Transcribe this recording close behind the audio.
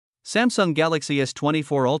Samsung Galaxy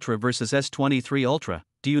S24 Ultra versus S23 Ultra.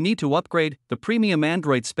 Do you need to upgrade? The premium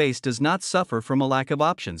Android space does not suffer from a lack of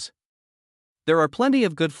options. There are plenty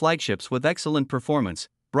of good flagships with excellent performance,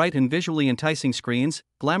 bright and visually enticing screens,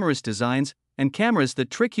 glamorous designs, and cameras that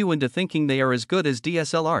trick you into thinking they are as good as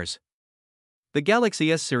DSLRs. The Galaxy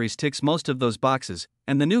S series ticks most of those boxes,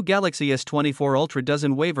 and the new Galaxy S24 Ultra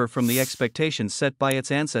doesn't waver from the expectations set by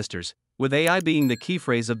its ancestors. With AI being the key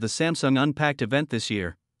phrase of the Samsung Unpacked event this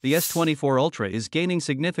year, the S24 Ultra is gaining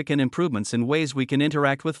significant improvements in ways we can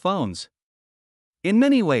interact with phones. In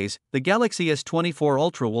many ways, the Galaxy S24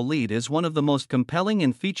 Ultra will lead as one of the most compelling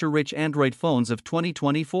and feature-rich Android phones of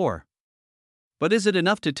 2024. But is it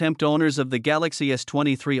enough to tempt owners of the Galaxy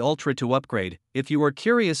S23 Ultra to upgrade? If you are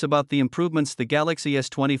curious about the improvements the Galaxy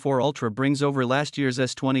S24 Ultra brings over last year's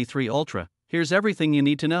S23 Ultra, here's everything you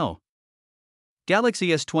need to know. Galaxy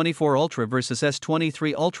S24 Ultra versus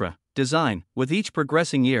S23 Ultra. Design. With each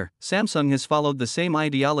progressing year, Samsung has followed the same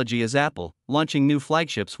ideology as Apple, launching new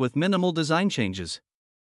flagships with minimal design changes.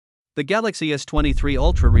 The Galaxy S23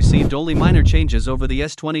 Ultra received only minor changes over the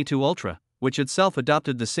S22 Ultra, which itself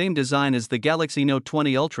adopted the same design as the Galaxy Note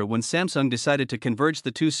 20 Ultra when Samsung decided to converge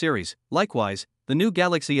the two series. Likewise, the new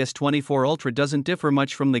Galaxy S24 Ultra doesn't differ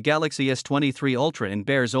much from the Galaxy S23 Ultra and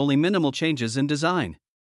bears only minimal changes in design.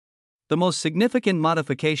 The most significant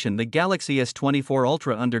modification the Galaxy S24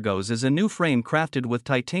 Ultra undergoes is a new frame crafted with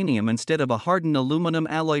titanium instead of a hardened aluminum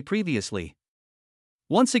alloy previously.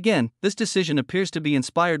 Once again, this decision appears to be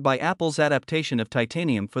inspired by Apple's adaptation of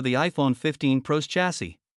titanium for the iPhone 15 Pro's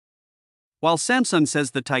chassis. While Samsung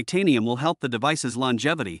says the titanium will help the device's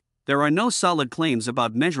longevity, there are no solid claims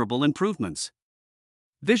about measurable improvements.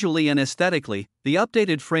 Visually and aesthetically, the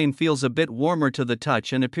updated frame feels a bit warmer to the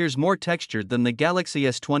touch and appears more textured than the Galaxy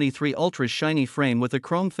S23 Ultra's shiny frame with a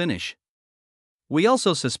chrome finish. We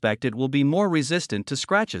also suspect it will be more resistant to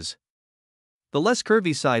scratches. The less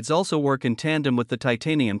curvy sides also work in tandem with the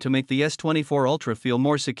titanium to make the S24 Ultra feel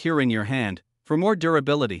more secure in your hand. For more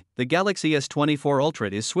durability, the Galaxy S24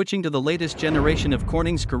 Ultra is switching to the latest generation of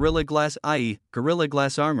Corning's Gorilla Glass, i.e., Gorilla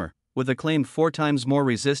Glass Armor, with a claimed 4 times more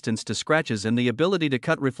resistance to scratches and the ability to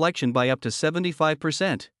cut reflection by up to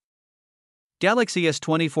 75%. Galaxy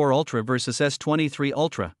S24 Ultra versus S23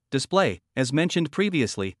 Ultra. Display. As mentioned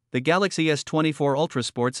previously, the Galaxy S24 Ultra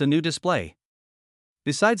sports a new display.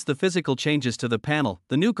 Besides the physical changes to the panel,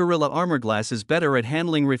 the new Gorilla Armor Glass is better at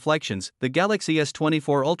handling reflections. The Galaxy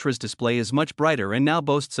S24 Ultra's display is much brighter and now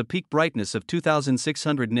boasts a peak brightness of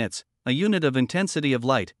 2600 nits, a unit of intensity of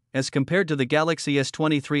light, as compared to the Galaxy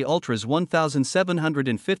S23 Ultra's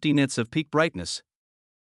 1750 nits of peak brightness.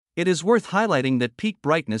 It is worth highlighting that peak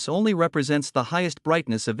brightness only represents the highest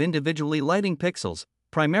brightness of individually lighting pixels,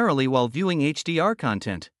 primarily while viewing HDR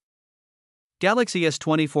content. Galaxy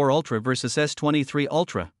S24 Ultra versus S23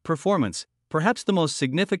 Ultra. Performance. Perhaps the most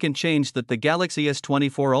significant change that the Galaxy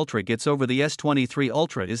S24 Ultra gets over the S23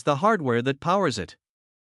 Ultra is the hardware that powers it.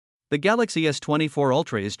 The Galaxy S24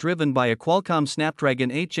 Ultra is driven by a Qualcomm Snapdragon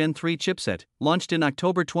 8 Gen 3 chipset, launched in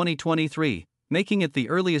October 2023, making it the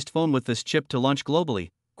earliest phone with this chip to launch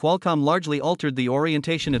globally. Qualcomm largely altered the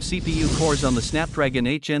orientation of CPU cores on the Snapdragon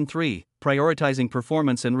 8 Gen 3, prioritizing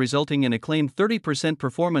performance and resulting in a claimed 30%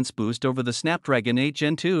 performance boost over the Snapdragon 8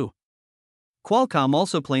 Gen 2. Qualcomm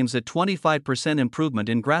also claims a 25% improvement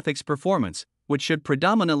in graphics performance, which should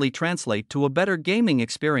predominantly translate to a better gaming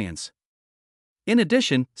experience. In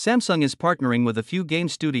addition, Samsung is partnering with a few game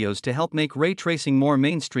studios to help make ray tracing more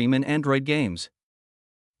mainstream in Android games.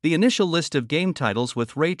 The initial list of game titles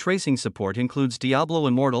with ray tracing support includes Diablo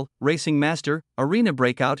Immortal, Racing Master, Arena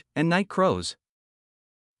Breakout, and Night Crows.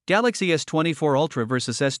 Galaxy S24 Ultra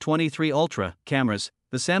versus S23 Ultra. Cameras.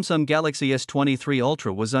 The Samsung Galaxy S23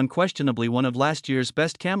 Ultra was unquestionably one of last year's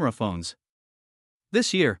best camera phones.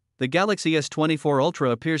 This year, the Galaxy S24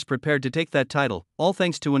 Ultra appears prepared to take that title, all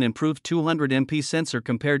thanks to an improved 200MP sensor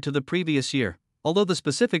compared to the previous year. Although the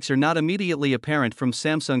specifics are not immediately apparent from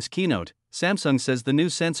Samsung's keynote, Samsung says the new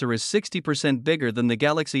sensor is 60% bigger than the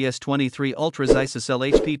Galaxy S23 Ultra's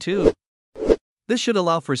ISOCELL HP2. This should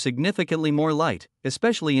allow for significantly more light,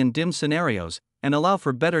 especially in dim scenarios, and allow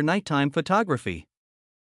for better nighttime photography.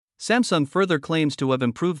 Samsung further claims to have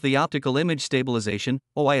improved the optical image stabilization,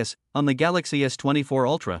 OIS, on the Galaxy S24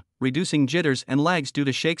 Ultra, reducing jitters and lags due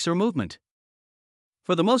to shakes or movement.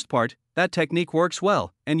 For the most part, that technique works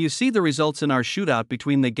well, and you see the results in our shootout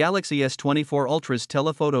between the Galaxy S24 Ultra's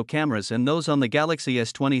telephoto cameras and those on the Galaxy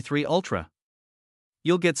S23 Ultra.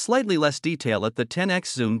 You'll get slightly less detail at the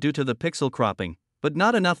 10x zoom due to the pixel cropping, but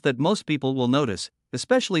not enough that most people will notice,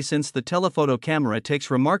 especially since the telephoto camera takes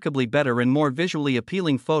remarkably better and more visually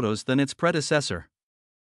appealing photos than its predecessor.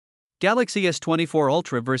 Galaxy S24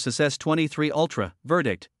 Ultra versus S23 Ultra.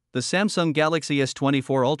 Verdict: the Samsung Galaxy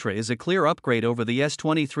S24 Ultra is a clear upgrade over the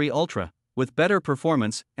S23 Ultra, with better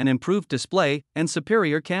performance, an improved display, and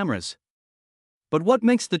superior cameras. But what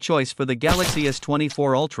makes the choice for the Galaxy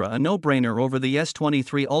S24 Ultra a no-brainer over the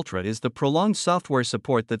S23 Ultra is the prolonged software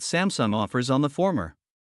support that Samsung offers on the former.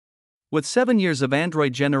 With 7 years of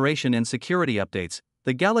Android generation and security updates,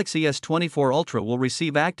 the Galaxy S24 Ultra will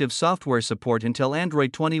receive active software support until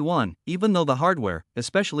Android 21, even though the hardware,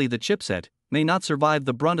 especially the chipset, may not survive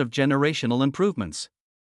the brunt of generational improvements.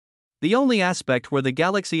 The only aspect where the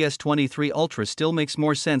Galaxy S23 Ultra still makes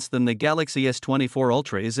more sense than the Galaxy S24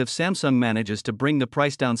 Ultra is if Samsung manages to bring the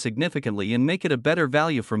price down significantly and make it a better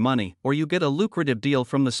value for money, or you get a lucrative deal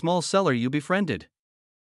from the small seller you befriended.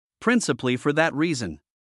 Principally for that reason.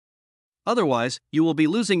 Otherwise, you will be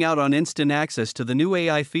losing out on instant access to the new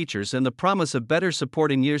AI features and the promise of better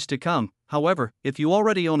support in years to come. However, if you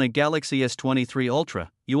already own a Galaxy S23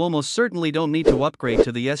 Ultra, you almost certainly don't need to upgrade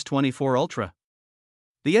to the S24 Ultra.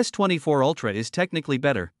 The S24 Ultra is technically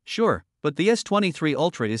better, sure, but the S23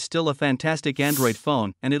 Ultra is still a fantastic Android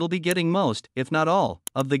phone, and it'll be getting most, if not all,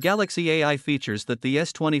 of the Galaxy AI features that the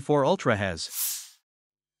S24 Ultra has.